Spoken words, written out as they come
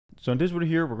So in this video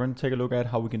here, we're going to take a look at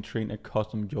how we can train a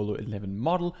custom YOLO11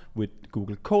 model with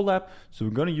Google Colab. So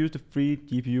we're going to use the free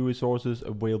GPU resources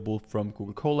available from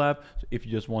Google Colab. So if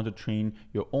you just want to train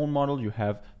your own model, you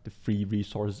have the free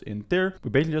resources in there.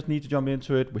 We basically just need to jump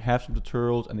into it. We have some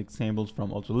tutorials and examples from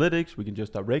Ultralytics. We can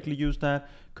just directly use that,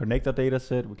 connect our data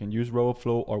set. We can use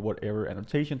RoboFlow or whatever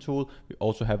annotation tool. We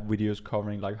also have videos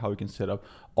covering like how we can set up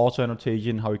auto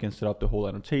annotation, how we can set up the whole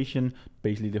annotation,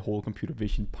 basically the whole computer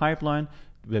vision pipeline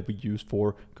that we use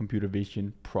for computer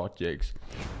vision projects.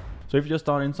 So if you just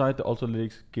start inside the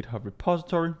Ultralytics GitHub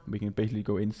Repository, we can basically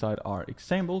go inside our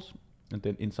examples, and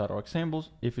then inside our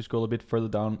examples, if you scroll a bit further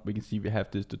down, we can see we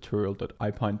have this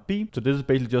tutorial.ipb. So this is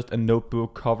basically just a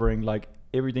notebook covering like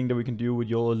everything that we can do with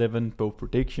YOLO11, both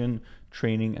prediction,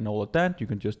 training, and all of that. You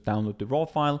can just download the raw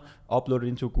file, upload it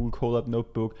into a Google Colab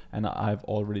Notebook, and I've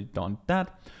already done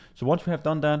that. So once we have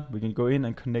done that, we can go in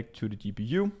and connect to the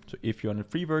GPU. So if you're on the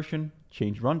free version,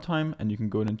 change runtime, and you can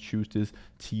go in and choose this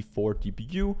T4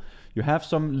 GPU. You have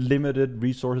some limited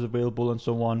resources available and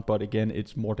so on, but again,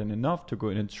 it's more than enough to go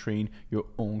in and train your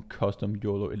own custom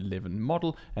YOLO11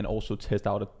 model and also test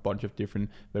out a bunch of different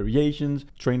variations,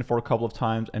 train it for a couple of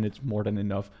times, and it's more than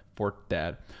enough for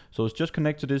that. So let's just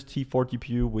connect to this T4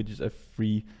 GPU, which is a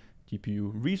free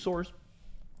GPU resource.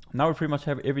 Now we pretty much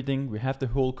have everything. We have the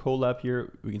whole Colab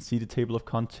here. We can see the table of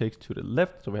context to the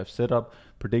left. So we have setup,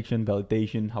 prediction,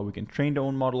 validation, how we can train the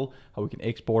own model, how we can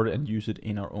export it and use it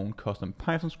in our own custom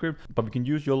Python script. But we can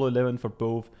use YOLO11 for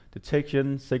both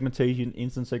detection, segmentation,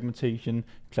 instant segmentation,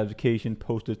 classification,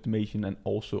 post-estimation, and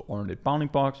also oriented bounding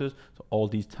boxes. So all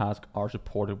these tasks are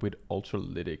supported with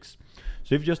Ultralytics.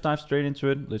 So if you just dive straight into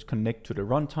it, let's connect to the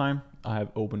runtime. I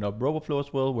have opened up RoboFlow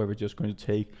as well, where we're just going to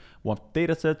take one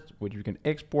data set, which we can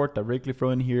export directly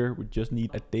from in here. We just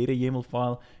need a data YAML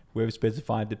file where we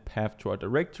specify the path to our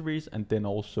directories and then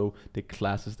also the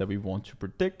classes that we want to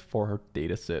predict for our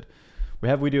data set. We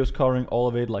have videos covering all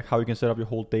of it, like how you can set up your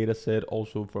whole data set,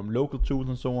 also from local tools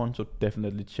and so on. So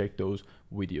definitely check those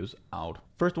videos out.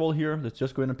 First of all here, let's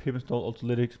just go in and pip install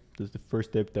Ultralytics. This is the first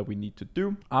step that we need to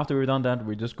do. After we've done that,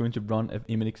 we're just going to run an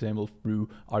image example through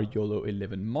our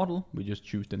YOLO11 model. We just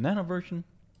choose the nano version.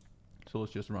 So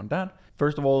let's just run that.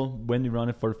 First of all, when you run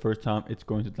it for the first time, it's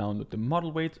going to download the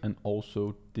model weights and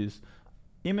also this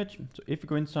image. So if you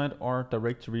go inside our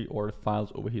directory or the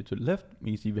files over here to the left,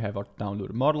 we see we have our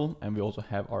downloaded model and we also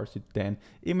have our sedan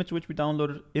image which we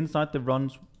downloaded. Inside the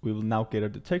runs, we will now get a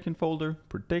detection folder,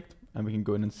 predict, and we can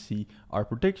go in and see our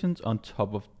predictions on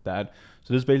top of that.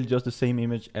 So this is basically just the same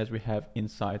image as we have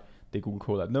inside the Google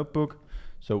Colab Notebook.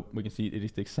 So we can see it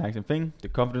is the exact same thing. The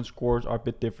confidence scores are a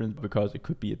bit different because it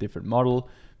could be a different model,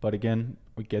 but again,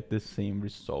 we get the same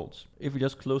results. If we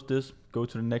just close this, go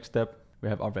to the next step, we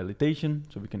have our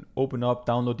validation. So we can open up,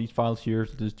 download these files here.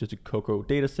 So this is just a Cocoa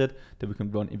data set that we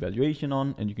can run evaluation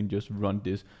on, and you can just run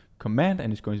this command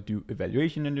and it's going to do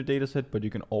evaluation in your data set, but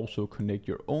you can also connect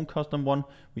your own custom one.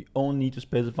 We only need to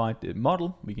specify the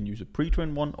model. We can use a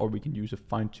pre-trained one or we can use a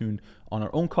fine-tuned on our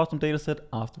own custom data set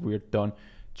after we are done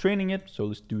training it. So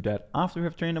let's do that after we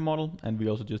have trained the model, and we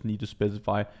also just need to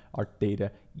specify our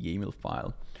data YAML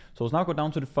file. So let's now go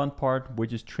down to the fun part,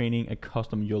 which is training a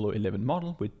custom YOLO11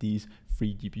 model with these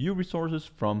free GPU resources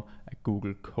from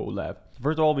Google Colab.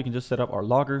 First of all, we can just set up our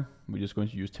logger. We're just going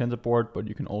to use TensorBoard, but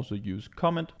you can also use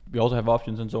comment. We also have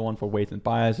options and so on for weights and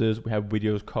biases. We have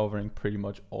videos covering pretty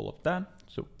much all of that.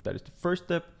 So that is the first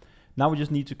step. Now we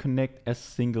just need to connect a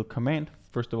single command.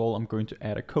 First of all, I'm going to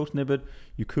add a code snippet.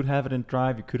 You could have it in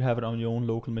Drive, you could have it on your own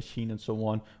local machine and so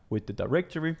on with the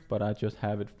directory, but I just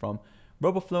have it from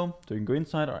RoboFlow. So you can go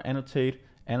inside or annotate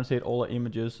all our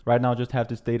images. Right now, I just have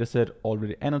this data set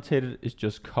already annotated. It's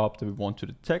just cop that we want to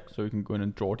detect. So you can go in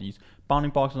and draw these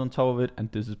bounding boxes on top of it.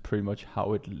 And this is pretty much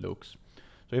how it looks.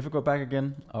 So if I go back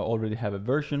again, I already have a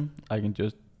version. I can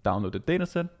just download the data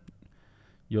set,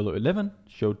 YOLO11,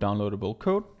 show downloadable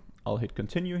code. I'll hit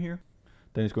continue here.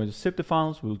 Then it's going to zip the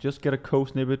files. We'll just get a code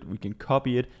snippet. We can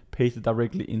copy it, paste it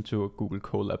directly into a Google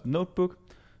Colab Notebook.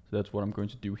 So that's what I'm going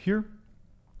to do here.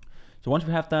 So once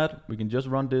we have that, we can just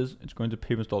run this. It's going to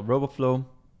pip install RoboFlow,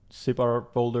 zip our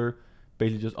folder,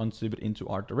 basically just unzip it into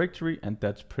our directory, and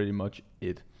that's pretty much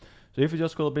it. So if we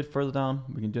just go a bit further down,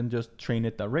 we can then just train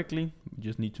it directly. We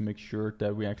just need to make sure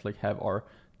that we actually have our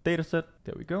data set.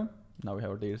 There we go. Now we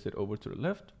have our data set over to the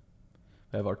left.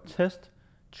 We have our test,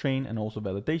 train, and also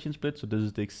validation split. So this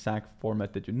is the exact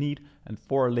format that you need. And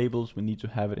for our labels, we need to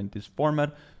have it in this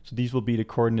format. So these will be the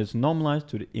coordinates normalized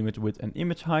to the image width and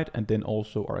image height, and then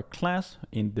also our class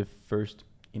in the first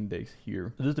index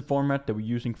here. So this is the format that we're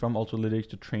using from Ultralytics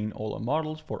to train all our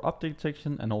models for object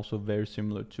detection, and also very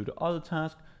similar to the other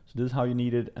task. So this is how you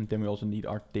need it. And then we also need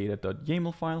our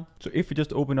data.yaml file. So if we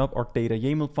just open up our data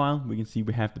YAML file, we can see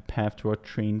we have the path to our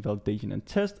train, validation, and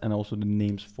test, and also the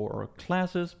names for our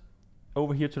classes.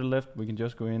 Over here to the left, we can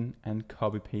just go in and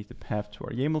copy paste the path to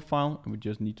our YAML file, and we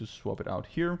just need to swap it out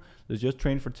here. Let's just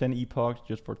train for 10 epochs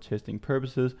just for testing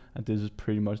purposes, and this is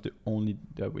pretty much the only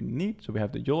that we need. So we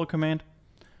have the YOLO command,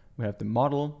 we have the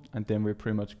model, and then we're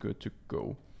pretty much good to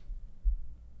go.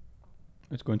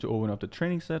 It's going to open up the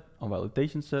training set, our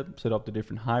validation set up the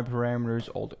different hyperparameters,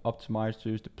 all the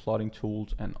optimizers, the plotting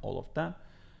tools, and all of that.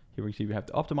 Here we see we have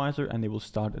the optimizer, and they will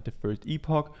start at the first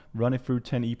epoch, run it through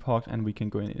 10 epochs, and we can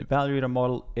go in and evaluate our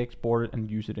model, export it,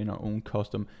 and use it in our own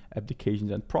custom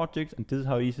applications and projects. And this is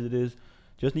how easy it is.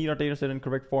 Just need our dataset in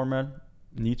correct format,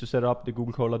 need to set up the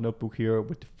Google Colab Notebook here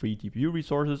with the free GPU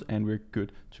resources, and we're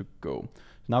good to go.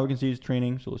 So now we can see it's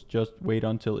training, so let's just wait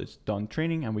until it's done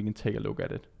training and we can take a look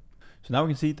at it. So now we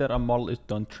can see that our model is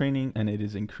done training, and it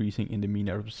is increasing in the mean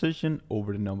error position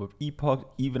over the number of epochs.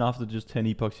 Even after just 10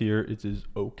 epochs here, it is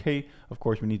okay. Of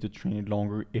course, we need to train it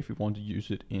longer if we want to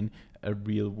use it in a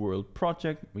real world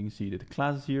project. We can see that the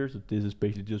classes here, so this is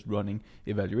basically just running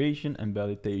evaluation and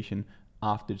validation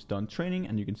after it's done training,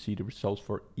 and you can see the results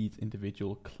for each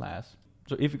individual class.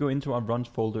 So if we go into our runs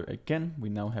folder again, we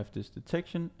now have this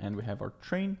detection, and we have our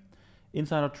train.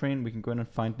 Inside our train, we can go in and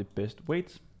find the best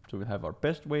weights. So we have our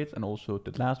best weights and also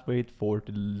the last weight for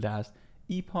the last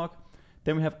epoch.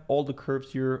 Then we have all the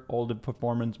curves here, all the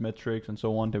performance metrics and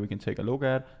so on that we can take a look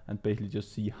at and basically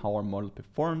just see how our model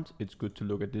performs. It's good to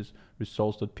look at this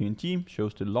results.png,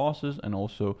 shows the losses and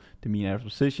also the mean error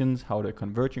positions, how they're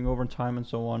converging over time and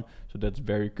so on. So that's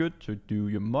very good to do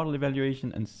your model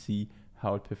evaluation and see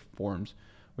how it performs.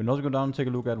 We can also go down and take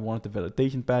a look at one of the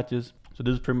validation badges. So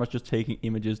this is pretty much just taking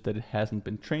images that it hasn't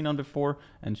been trained on before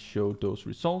and show those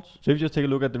results. So if you just take a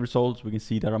look at the results, we can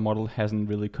see that our model hasn't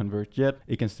really converged yet.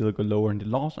 It can still go lower in the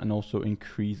loss and also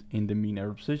increase in the mean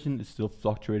error position. It's still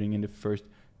fluctuating in the first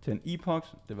 10 epochs.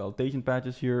 The validation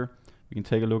badges here, we can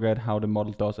take a look at how the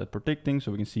model does at predicting.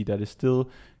 So we can see that it still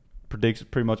predicts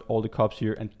pretty much all the cups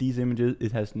here, and these images,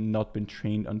 it has not been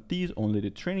trained on these, only the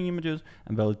training images,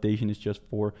 and validation is just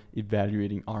for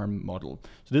evaluating our model.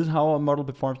 So this is how our model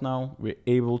performs now. We're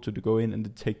able to go in and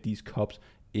detect these cups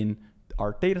in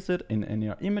our dataset and in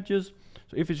our images.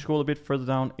 So if you scroll a bit further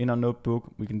down in our notebook,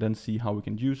 we can then see how we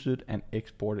can use it and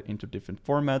export it into different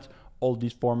formats. All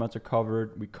these formats are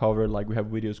covered. We cover, like we have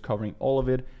videos covering all of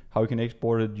it, how we can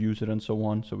export it, use it, and so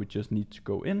on. So we just need to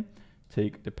go in,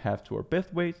 take the path to our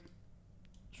best weight,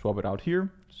 swap it out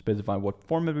here, specify what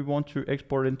format we want to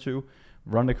export into,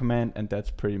 run the command, and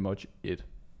that's pretty much it.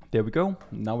 There we go.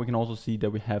 Now we can also see that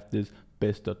we have this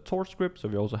best.torch script, so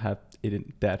we also have it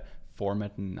in that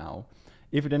format now.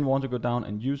 If we then want to go down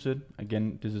and use it,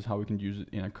 again, this is how we can use it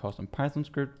in a custom Python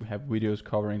script. We have videos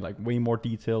covering like way more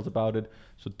details about it,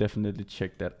 so definitely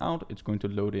check that out. It's going to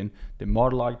load in the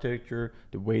model architecture,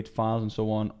 the weight files, and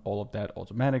so on, all of that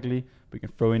automatically. We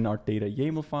can throw in our data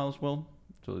YAML file as well.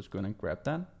 So let's go ahead and grab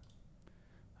that.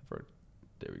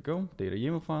 There we go, data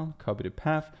YAML file, copy the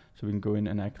path, so we can go in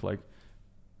and act like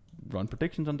run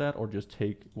predictions on that, or just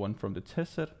take one from the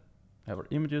test set, have our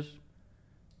images,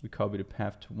 we copy the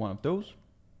path to one of those,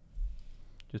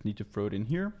 just need to throw it in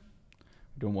here.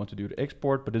 We don't want to do the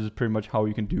export, but this is pretty much how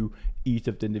you can do each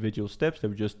of the individual steps that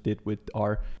we just did with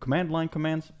our command line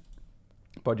commands.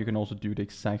 But you can also do the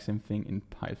exact same thing in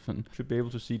Python. Should be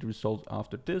able to see the results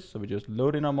after this. So we just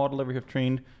load in our model that we have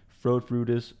trained, throw it through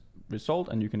this result,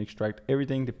 and you can extract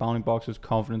everything, the bounding boxes,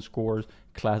 confidence scores,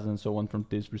 classes, and so on from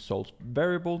this results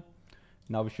variable.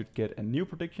 Now we should get a new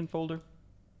prediction folder.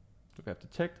 So we have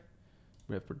detect,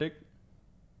 we have predict,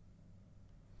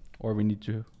 or we need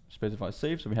to specify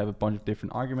save. So we have a bunch of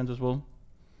different arguments as well.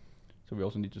 So we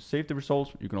also need to save the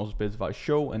results. You can also specify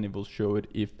show, and it will show it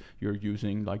if you're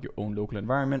using like your own local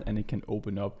environment, and it can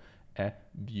open up a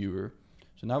viewer.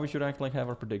 So now we should act like have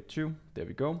our predict 2. There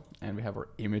we go. And we have our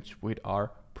image with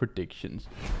our predictions.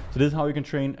 So this is how you can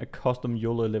train a custom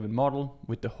YOLO11 model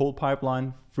with the whole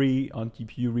pipeline, free on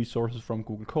GPU resources from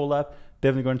Google Colab.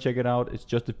 Definitely go and check it out. It's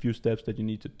just a few steps that you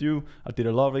need to do. I did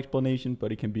a lot of explanation,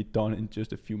 but it can be done in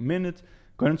just a few minutes.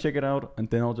 Go ahead and check it out, and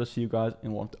then I'll just see you guys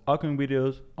in one of the upcoming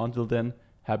videos. Until then,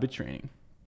 happy training.